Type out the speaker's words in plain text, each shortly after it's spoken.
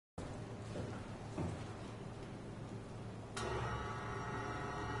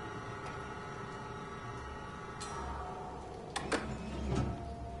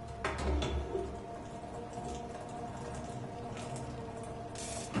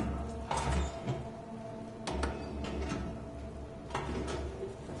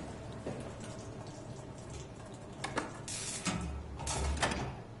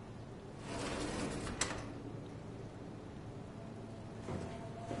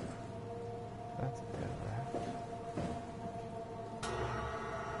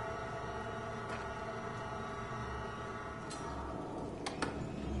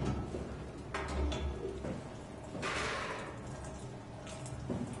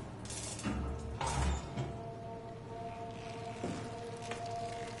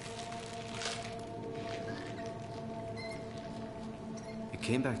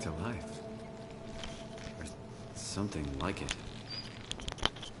came back to life. Or something like it.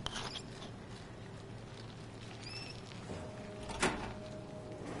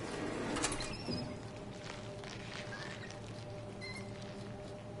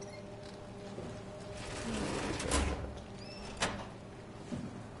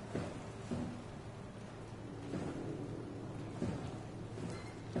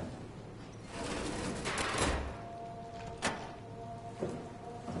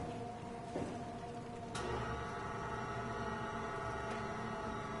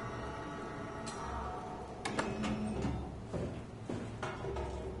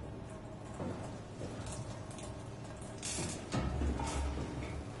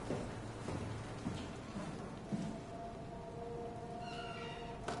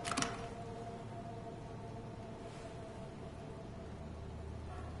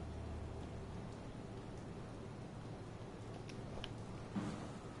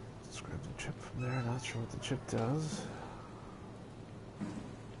 Chip from there, not sure what the chip does. But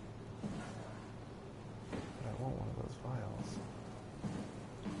I want one of those vials.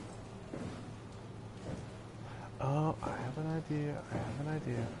 Oh, I have an idea, I have an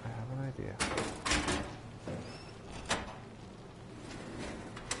idea, I have an idea.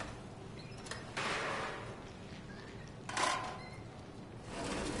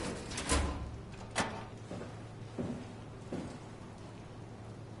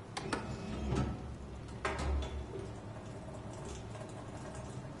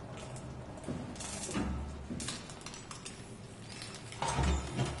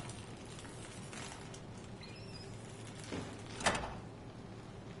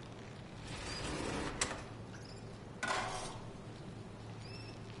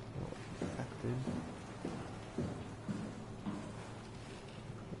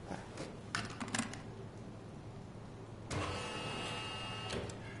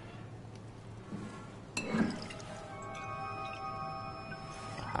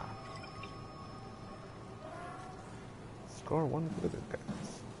 Score one for the good guys.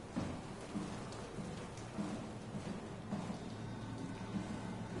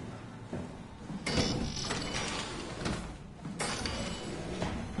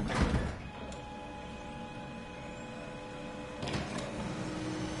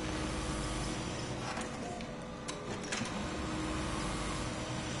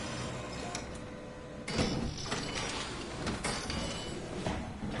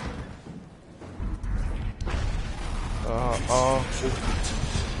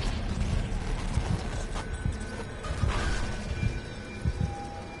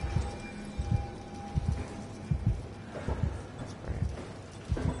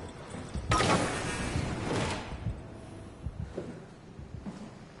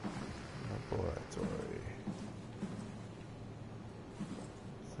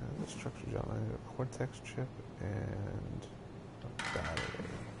 Cortex chip and a battery.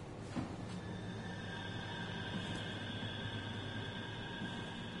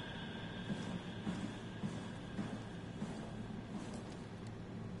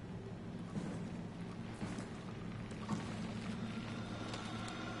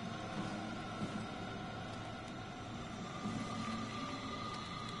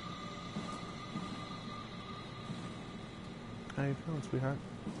 How you feeling, sweetheart?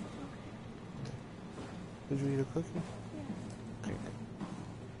 Did you eat a cookie? Yeah. Okay.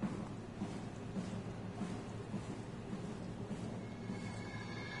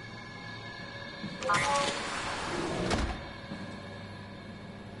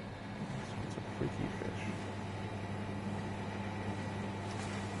 This one's a freaky fish.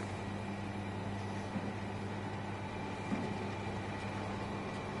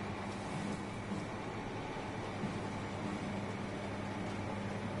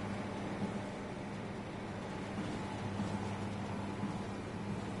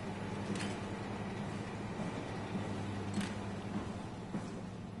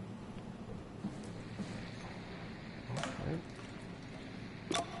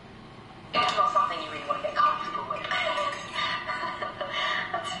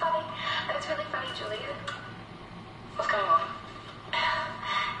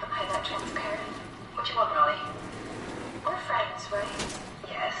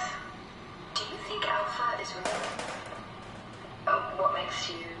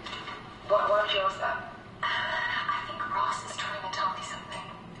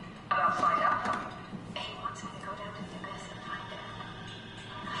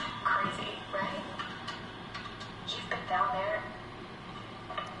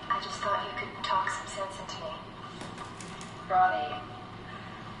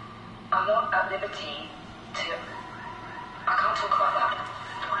 I'm not at liberty to... I can't talk about that.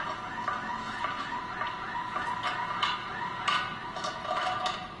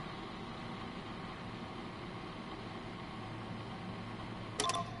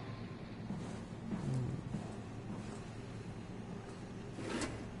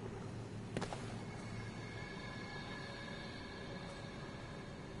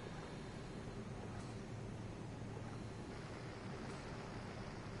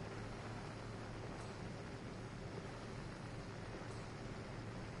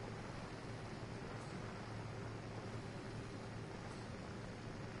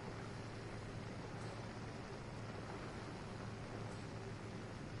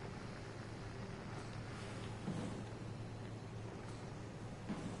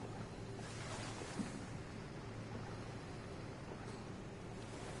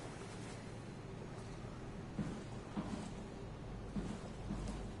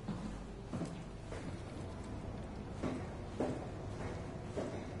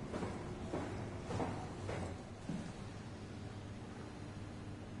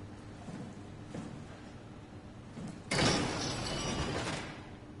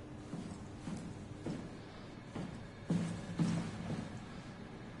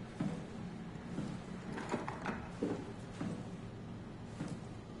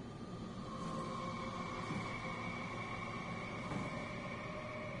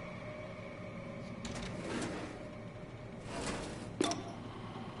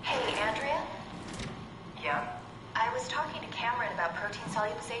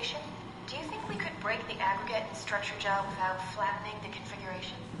 solubilization, do you think we could break the aggregate and structure gel without flattening the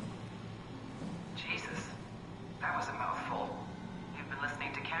configuration? Jesus, that was a mouthful. You've been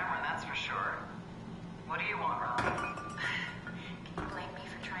listening to Cameron, that's for sure. What do you want, Ron? Can you blame me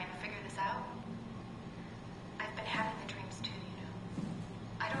for trying to figure this out? I've been having the dreams too, you know.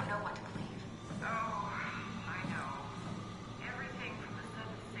 I don't know what to believe. Oh, I know. Everything from the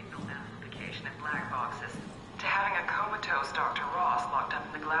sudden signal amplification in black boxes to having a comatose Dr. Ross locked up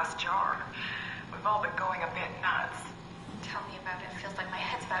in the glass jar. We've all been going a bit nuts. Tell me about it. Feels like my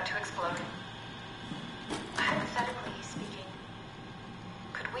head's about to explode. Hypothetically speaking,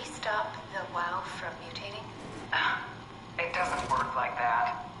 could we stop the WoW from mutating? It doesn't work like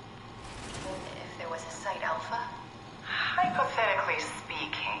that. If there was a Site Alpha? Hypothetically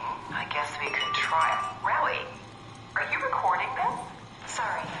speaking, I guess we could try. Rally, are you recording this?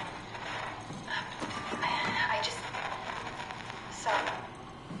 Sorry. I just... So...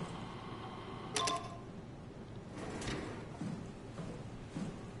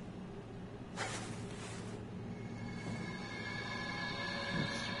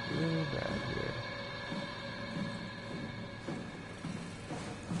 It's really bad here.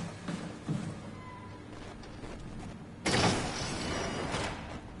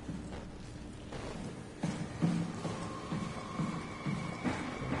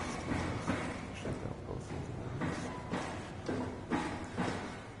 Check out both of these.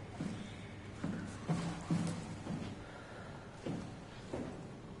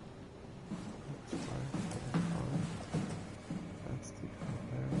 That's fine. That's the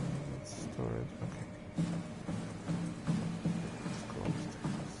there. That's storage. Okay. Let's go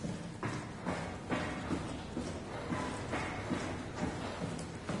upstairs.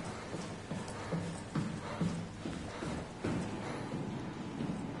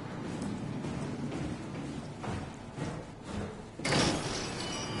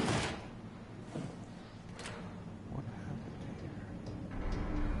 What happened here?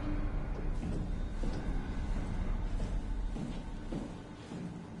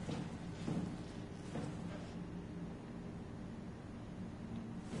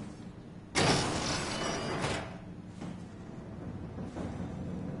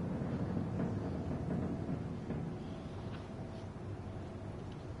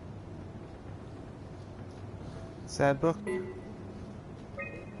 Sad book? I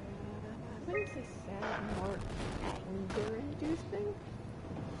wouldn't say sad, more anger-inducing.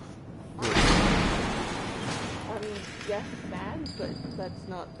 I mean, yes, sad, but that's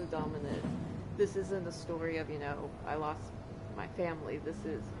not the dominant. This isn't a story of, you know, I lost my family. This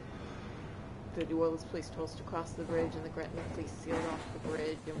is the New Orleans police told us to cross the bridge, and the Gretna police sealed off the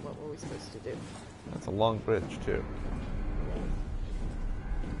bridge, and what were we supposed to do? That's a long bridge, too.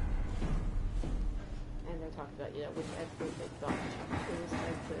 And they talked about, you know, which exit they thought was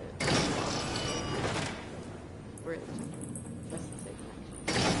exit bridge. Just to say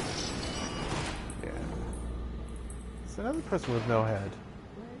connection. Yeah. It's another person with no head.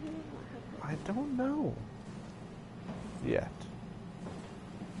 Why do you not have that? I don't know. Yet.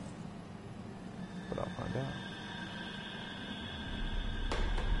 But I'll find out.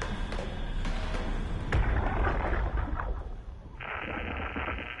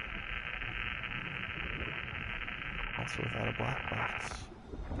 Also without a black box.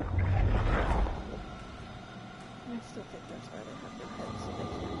 I still think that's why they have their heads, so they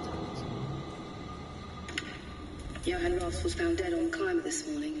can't talk to me. Johan Ross was found dead on the climber this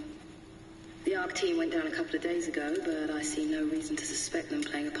morning. The ARC team went down a couple of days ago, but I see no reason to suspect them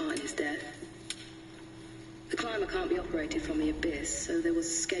playing a part in his death. The climber can't be operated from the abyss, so there was a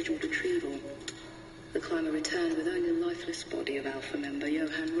scheduled retrieval. The climber returned with only the lifeless body of Alpha member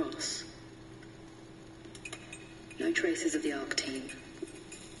Johan Ross. No traces of the ARC team.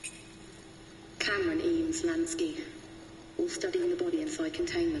 Cameron, Eames, Lansky, all studying the body inside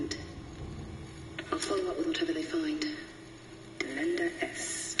containment. I'll follow up with whatever they find. Delenda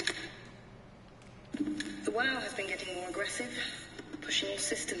S. The WoW has been getting more aggressive, pushing all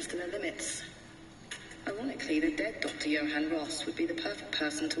systems to their limits. Ironically, the dead Dr. Johan Ross would be the perfect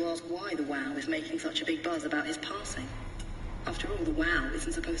person to ask why the WoW is making such a big buzz about his passing. After all, the WoW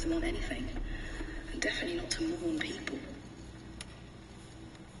isn't supposed to want anything, and definitely not to mourn people.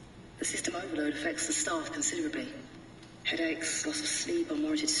 The system overload affects the staff considerably. Headaches, loss of sleep,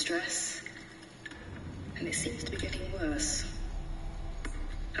 unwarranted stress. And it seems to be getting worse.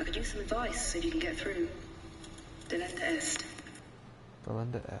 I could use some advice so you can get through. Delenda Est.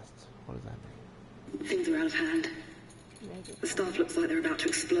 Delenda Est. What does that mean? Things are out of hand. Maybe. The staff looks like they're about to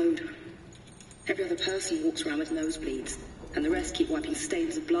explode. Every other person walks around with nosebleeds, and the rest keep wiping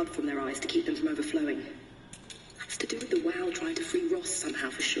stains of blood from their eyes to keep them from overflowing. It's To do with the WOW trying to free Ross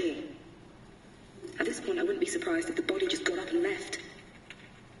somehow, for sure. At this point, I wouldn't be surprised if the body just got up and left.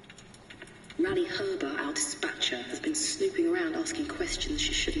 Rally Herber, our dispatcher, has been snooping around asking questions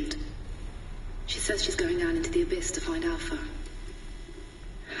she shouldn't. She says she's going down into the abyss to find Alpha.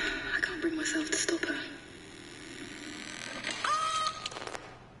 I can't bring myself to stop her.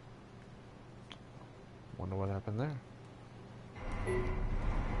 Wonder what happened there.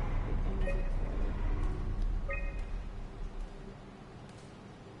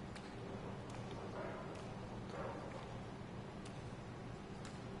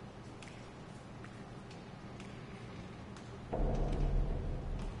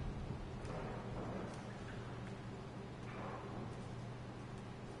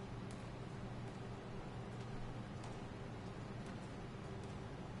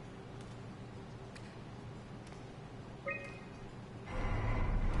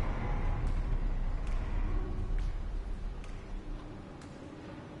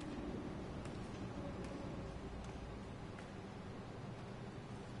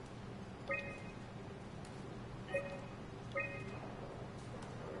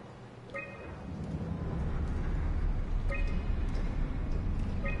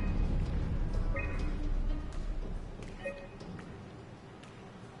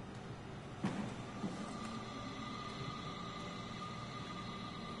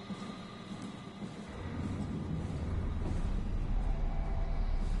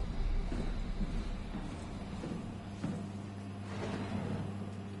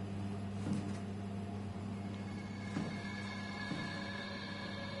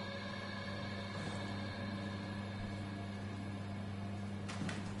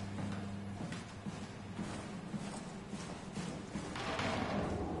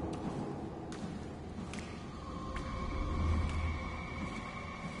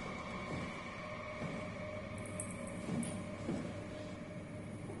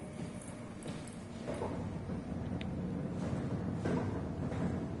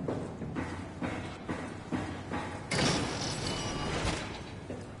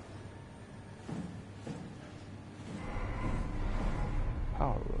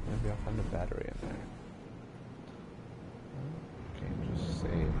 Maybe I'll find a battery in there. Okay, just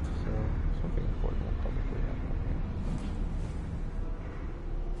saved, so something important will probably happen here.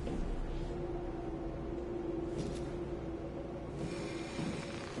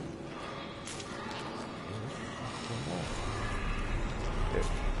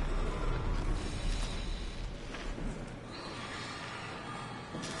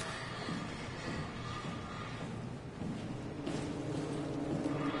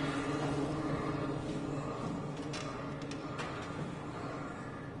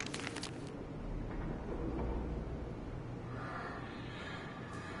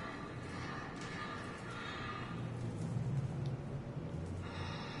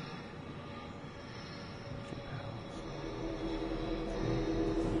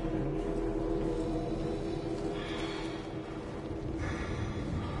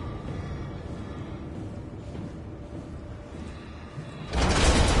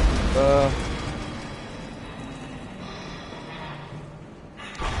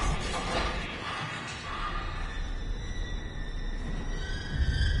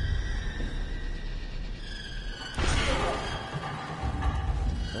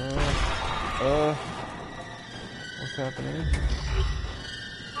 What's happening?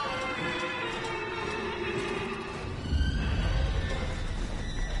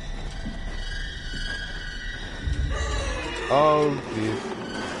 Oh, jeez.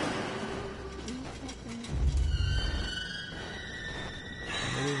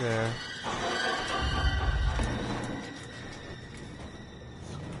 Somebody there.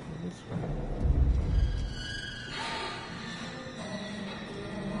 This way.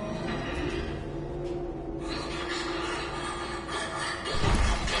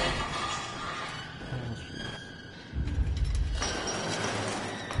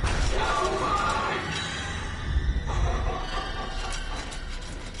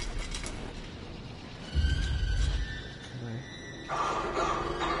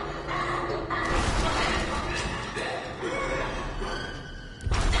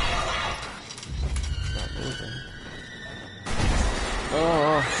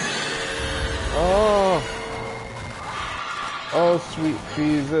 Oh, sweet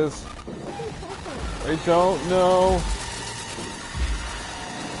Jesus. I don't know.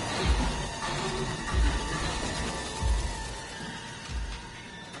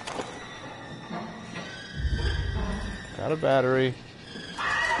 Got a battery.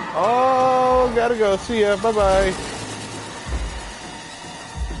 Oh, gotta go. See ya. Bye-bye.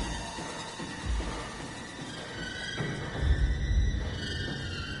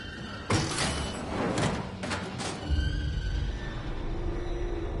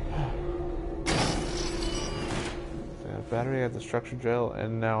 battery at the structure gel,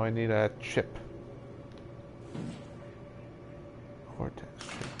 and now I need a chip. Cortex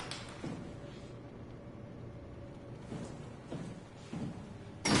chip.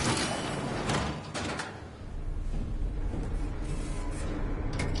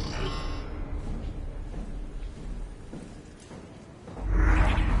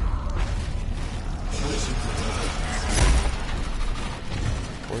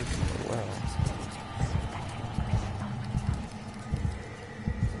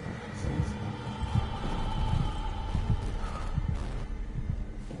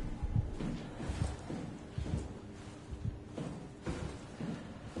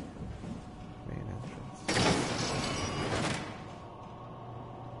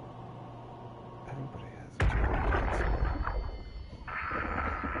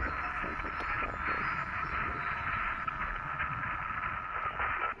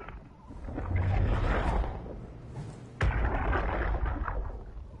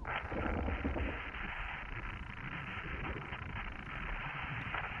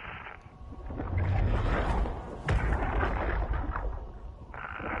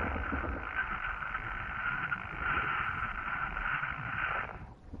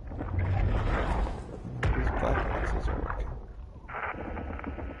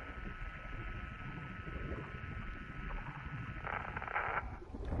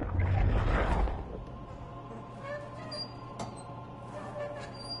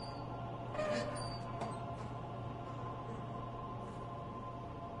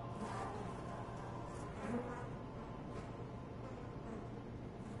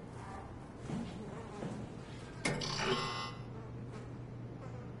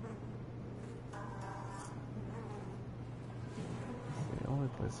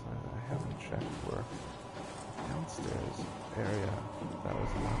 Place I haven't checked for downstairs area that was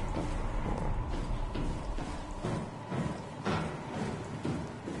locked up before.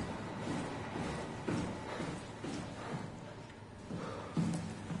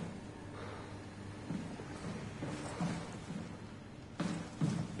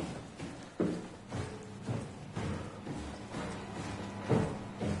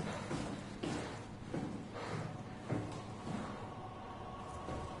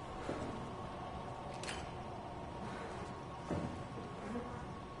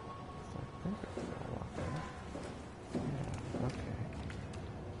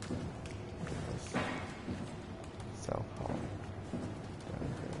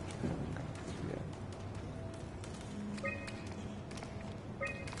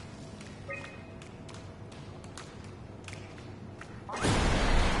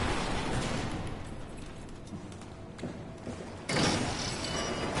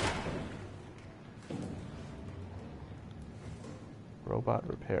 Robot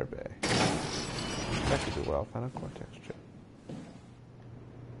repair bay. That could do well. Find a cortex chip.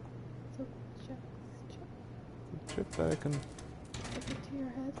 So chip. A chip that I can Into your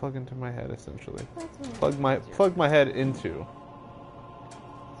head. plug into my head, essentially. That's Plug my head into. It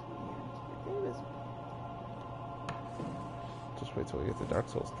was Just wait till we get to Dark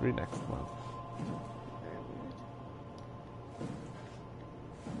Souls 3 next month. very weird.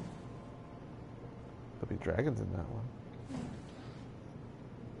 There'll be dragons in that one.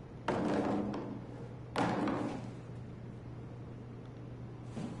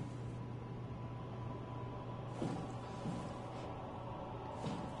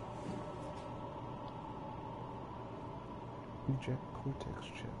 Eject cortex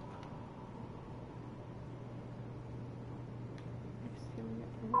chip. You're stealing it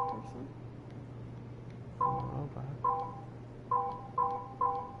from a person. Robot.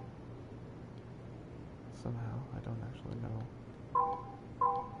 Somehow, I don't actually know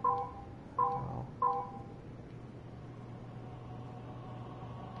how.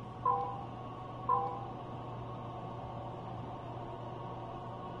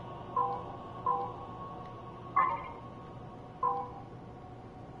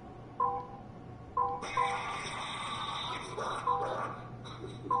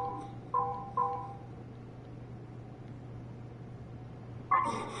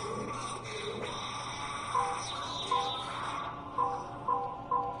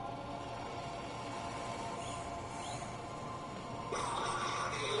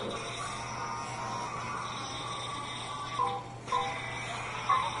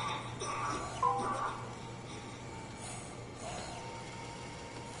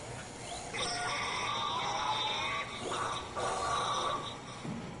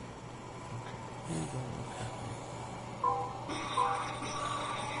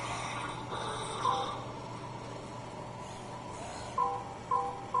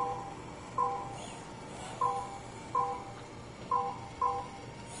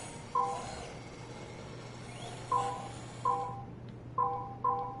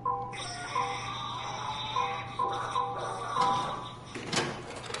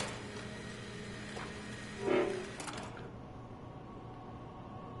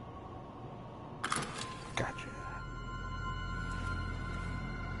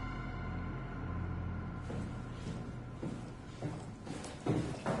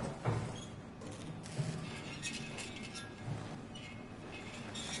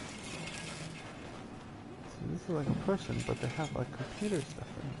 looks like a person, but they have like computer stuff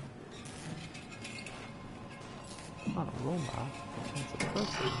in it. It's not a robot. It's a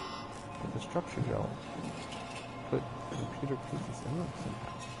person with a structure gel. Put computer pieces in them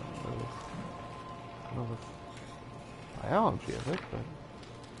somehow. I don't know the biology of it, but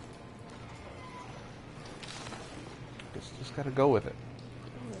just gotta go with it.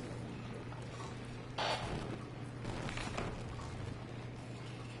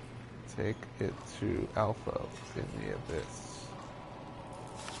 Take it to Alpha in the abyss.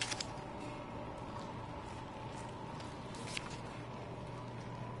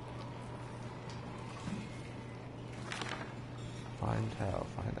 Find Tau,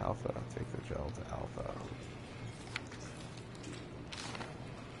 find Alpha, take the gel to Alpha.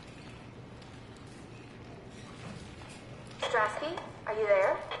 Strasky, are you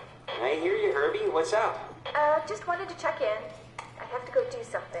there? I hear you, Herbie. What's up? Just wanted to check in. I have to go do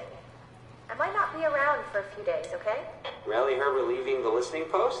something. I might not be around for a few days, okay? Rally Herbert leaving the listening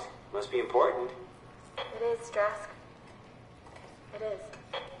post? Must be important. It is, Strask. It is.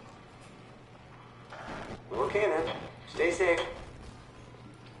 Okay then. Stay safe.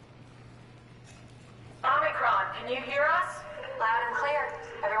 Omicron, can you hear us? Loud and clear.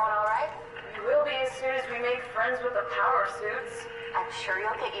 Everyone all right? We will be as soon as we make friends with the power suits. I'm sure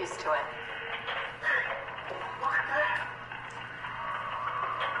you'll get used to it. Look at that.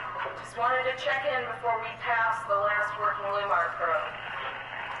 Just wanted to check in before we pass the last working Lumar probe.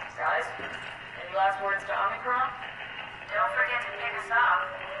 Guys, any last words to Omicron? Don't forget to pick us up.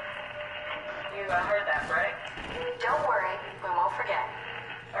 You heard that, right? Don't worry, we won't forget.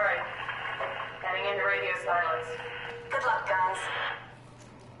 All right. Heading into radio silence. Good luck, guys.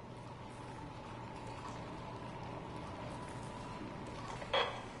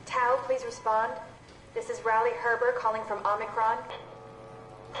 Tau, please respond. This is Rowley Herber calling from Omicron.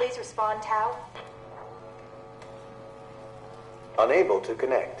 Please respond, Tau. Unable to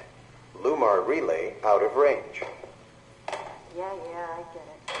connect. Lumar relay out of range. Yeah, I get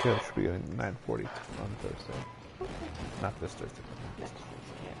it. Okay, it should be at 9:40 on Thursday. Not this Thursday, but next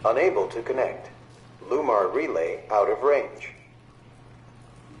Thursday. Unable to connect. Lumar relay out of range.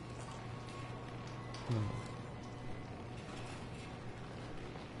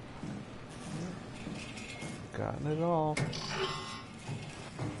 Gotten it all.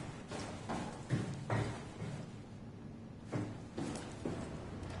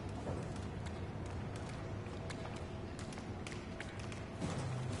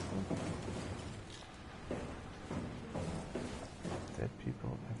 Dead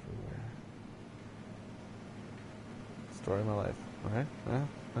people everywhere. Story of my life, right? Huh?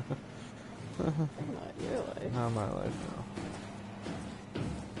 Not your life. Not my life, no.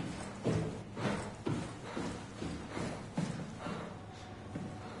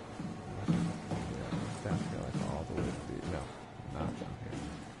 Down here, like all the way to the... No, not down here.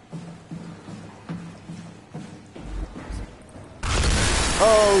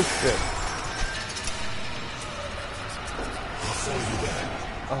 Oh, shit.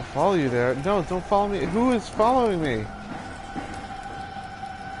 I'll follow you there. No, don't follow me. Who is following me?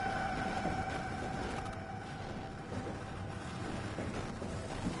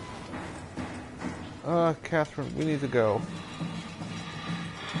 Catherine, we need to go. What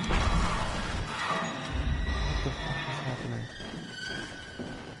the fuck is happening?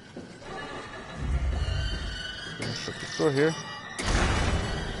 Just gonna shut this door here.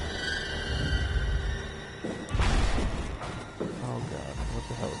 Oh god, what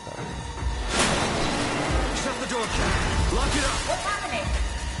the hell is happening? Shut the door, Cat. Lock it up. What's happening?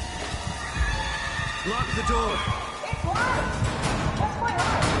 Lock the door. It's locked. What's going on?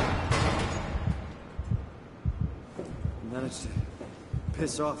 Managed to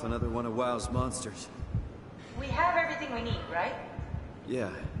piss off another one of WoW's monsters. We have everything we need, right?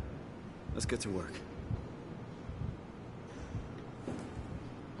 Yeah. Let's get to work.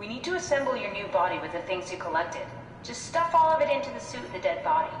 We need to assemble your new body with the things you collected. Just stuff all of it into the suit with the dead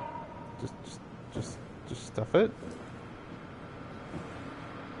body. Just stuff it?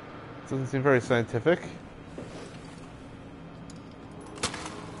 Doesn't seem very scientific.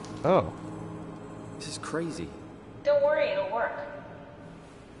 Oh. This is crazy. Don't worry, it'll work.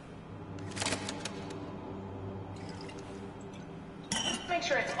 Make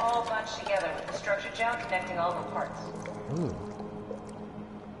sure it's all bunched together with the structure gel connecting all the parts. Ooh.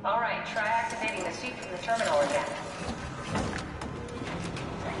 All right, try activating the suit from the terminal again.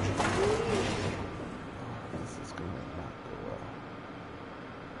 This is gonna not go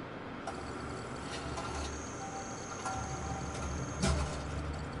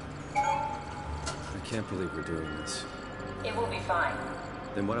I can't believe we're doing this. It will be fine.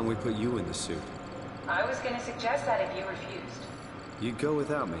 Then why don't we put you in the suit? I was gonna suggest that if you refused. You'd go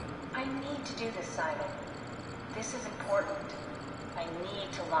without me. I need to do this, Simon. This is important. I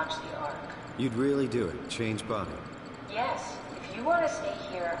need to launch the Ark. You'd really do it? Change body? Yes. If you want to stay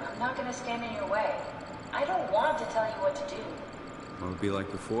here, I'm not gonna stand in your way. I don't want to tell you what to do. What would it be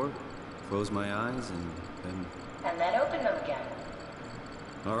like before? Close my eyes and then... And then open them again.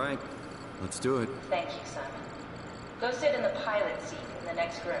 All right. Let's do it. Thank you, Simon. Go sit in the pilot seat in the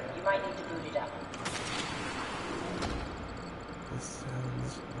next room. You might need to boot it up. This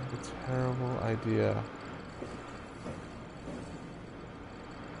sounds like a terrible idea.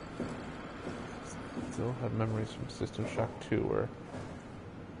 I still have memories from System Shock 2 where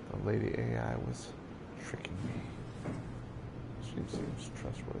the lady AI was tricking me. She seems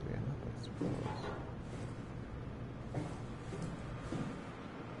trustworthy enough, I suppose.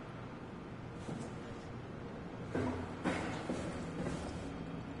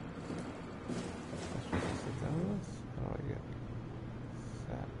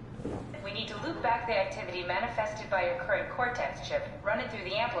 We need to loop back the activity manifested by your current Cortex chip, run it through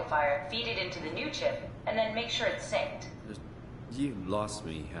the amplifier, feed it into the new chip, and then make sure it's synced. You lost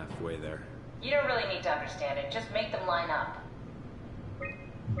me halfway there. You don't really need to understand it, just make them line up.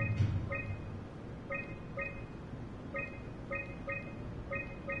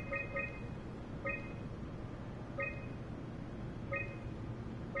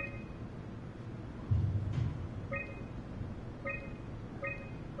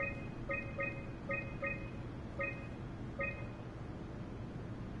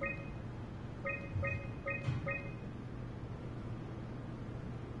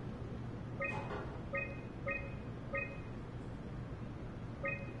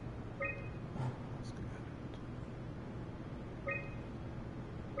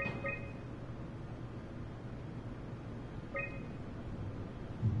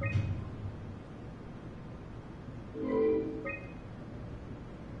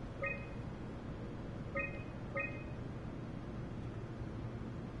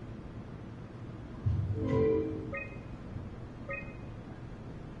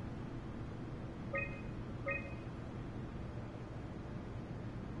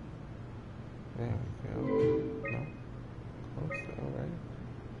 There we go. No? Close though, right?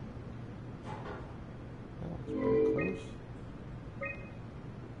 That looks pretty close.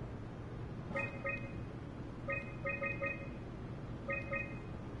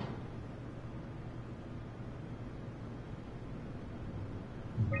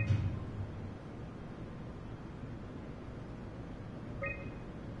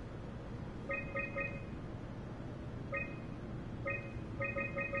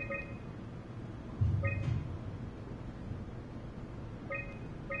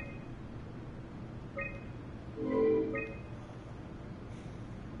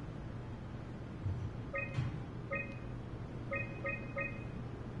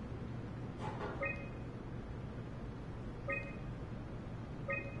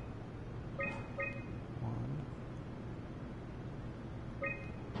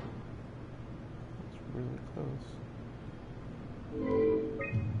 Really close.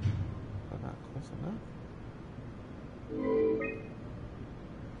 But not close enough.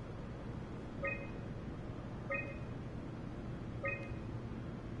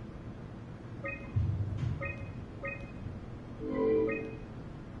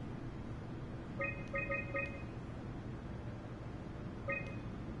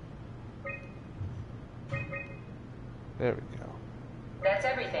 There we go. That's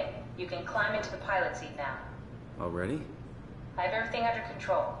everything. You can climb into the pilot seat now. Already? I have everything under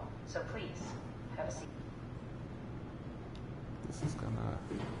control, so please, have a seat. This is gonna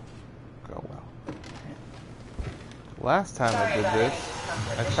go well. Last time I did this,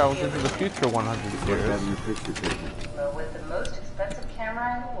 I traveled into the future 100 years. But with the most expensive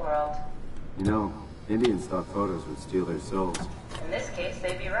camera in the world. You know, Indians thought photos would steal their souls. In this case,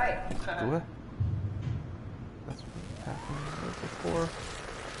 they'd be right. What? That's what happened before.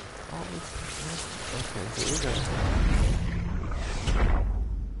 All this. Okay, here we go.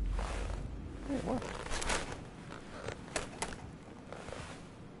 Hey, what?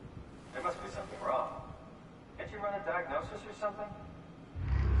 There must be something wrong. Can't you run a diagnosis or something?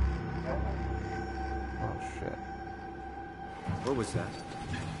 Oh shit. What was that?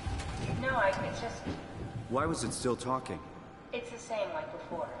 No, it's just... Why was it still talking? It's the same like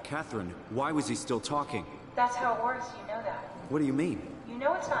before. Catherine, why was he still talking? That's how it works, you know that. What do you mean? You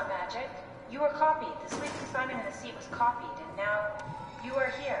know it's not magic. You were copied. The sleeping Simon in the sea was copied, and now you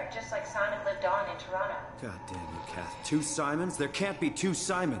are here, just like Simon lived on in Toronto. God damn you, Kath. 2 Simons? There can't be 2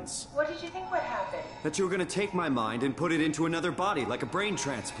 Simons. What did you think would happen? That you were gonna take my mind and put it into another body, like a brain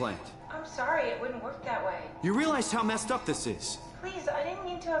transplant. I'm I'm sorry, it wouldn't work that way. You realize how messed up this is? Please, I didn't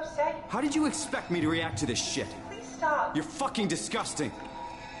mean to upset you. How did you expect me to react to this shit? Please stop. You're fucking disgusting.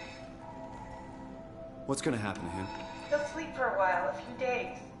 What's gonna happen to him? He'll sleep for a while, a few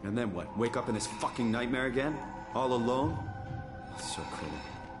days. And then what? Wake up in this fucking nightmare again? All alone? So cruel.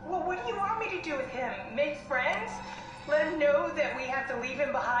 Well, what do you want me to do with him? Make friends? Let him know that we have to leave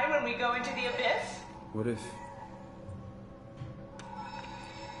him behind when we go into the abyss? What if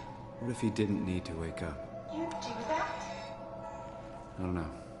he didn't need to wake up? You do that? I don't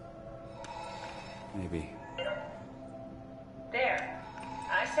know. Maybe. There.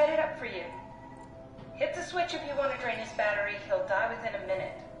 I set it up for you. Hit the switch if you want to drain his battery. He'll die within a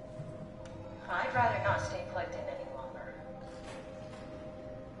minute. I'd rather not stay plugged in any longer.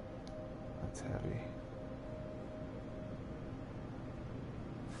 That's heavy.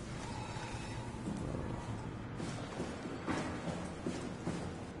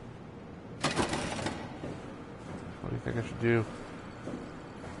 What do you think I should do?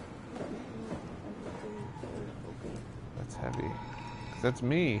 That's heavy. 'Cause that's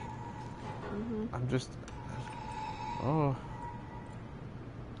me. I'm just... Oh.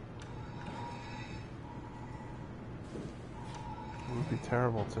 It would be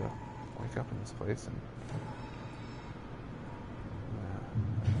terrible to wake up in this place and...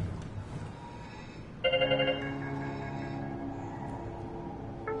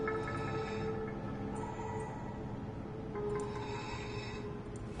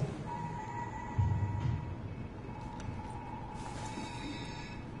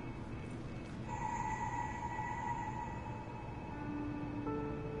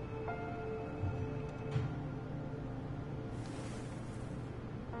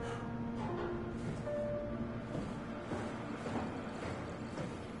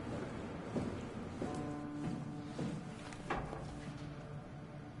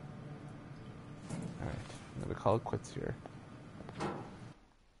 call it quits here.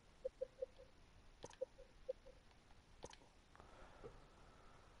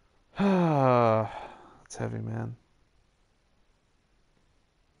 It's heavy, man.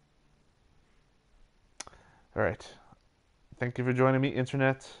 All right. Thank you for joining me,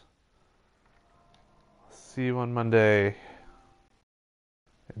 Internet. See you on Monday.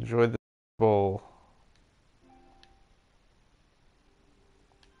 Enjoy the bowl.